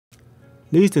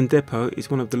Neasden Depot is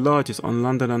one of the largest on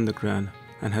London Underground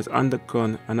and has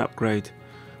undergone an upgrade,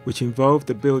 which involved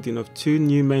the building of 2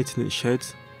 new maintenance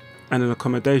sheds and an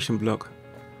accommodation block.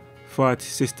 Fire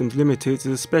Systems Limited is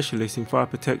a specialist in fire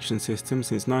protection systems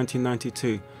since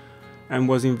 1992 and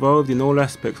was involved in all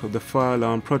aspects of the fire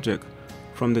alarm project,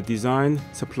 from the design,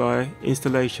 supply,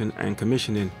 installation and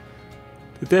commissioning.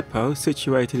 The depot,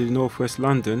 situated in northwest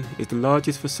London, is the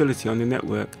largest facility on the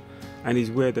network and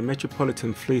is where the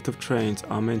metropolitan fleet of trains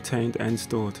are maintained and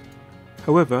stored.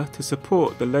 However, to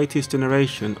support the latest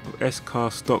generation of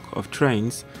S-Class stock of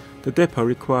trains, the depot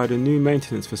required a new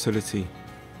maintenance facility.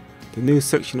 The new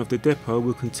section of the depot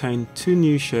will contain 2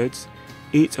 new sheds,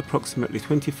 each approximately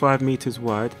 25 metres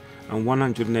wide and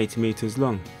 180 metres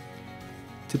long.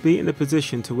 To be in a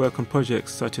position to work on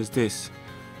projects such as this,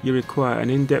 you require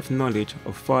an in-depth knowledge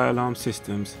of fire alarm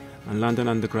systems and London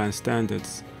Underground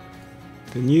standards.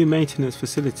 The new maintenance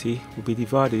facility will be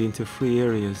divided into 3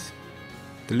 areas: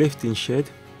 the lifting shed,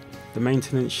 the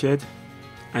maintenance shed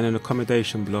and an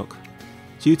accommodation block.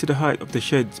 Due to the height of the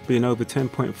sheds being over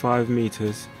 10.5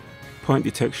 metres, point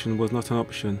detection was not an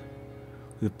option.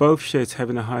 With both sheds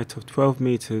having a height of 12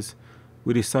 metres,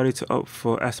 we decided to opt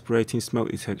for aspirating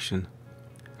smoke detection.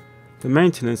 The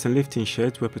maintenance and lifting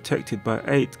sheds were protected by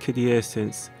 8 Kiddie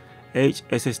AirSense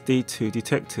HSSD2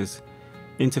 detectors,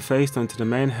 interfaced onto the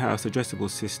main house addressable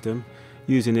system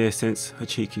using AirSense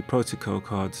Hachiki protocol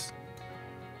cards.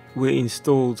 We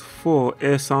installed 4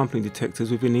 air sampling detectors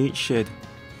within each shed.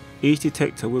 Each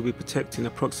detector will be protecting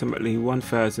approximately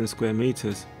 1,000 square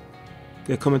metres.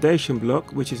 The accommodation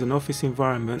block, which is an office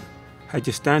environment, had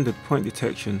your standard point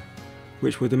detection,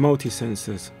 which were the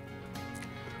multi-sensors.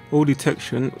 All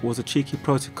detection was a cheeky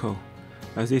protocol,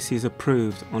 as this is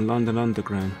approved on London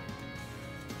Underground.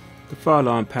 The fire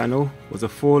alarm panel was a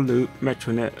 4-loop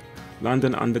Metronet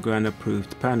London Underground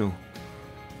approved panel.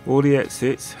 All the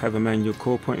exits have a manual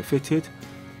core point fitted,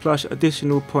 plus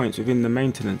additional points within the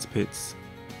maintenance pits.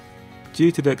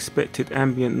 Due to the expected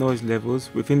ambient noise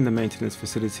levels within the maintenance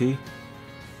facility,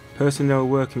 personnel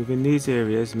working within these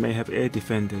areas may have air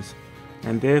defenders,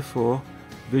 and therefore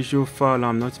visual fire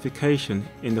alarm notification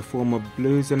in the form of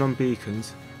blue xenon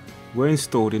beacons were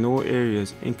installed in all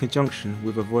areas in conjunction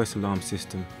with a voice alarm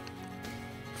system.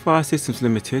 Fire Systems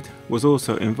Limited was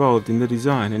also involved in the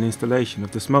design and installation of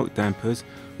the smoke dampers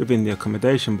within the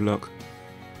accommodation block.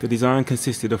 The design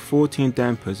consisted of 14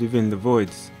 dampers within the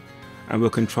voids and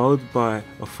were controlled by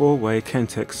a 4-way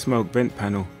Kentex smoke vent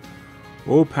panel.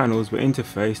 All panels were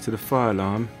interfaced to the fire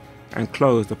alarm and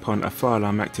closed upon a fire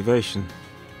alarm activation.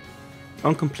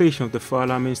 On completion of the fire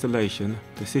alarm installation,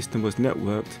 the system was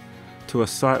networked to a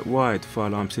site-wide fire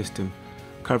alarm system,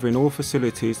 covering all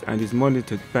facilities and is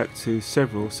monitored back to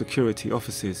several security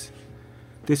offices.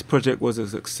 This project was a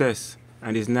success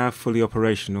and is now fully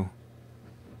operational.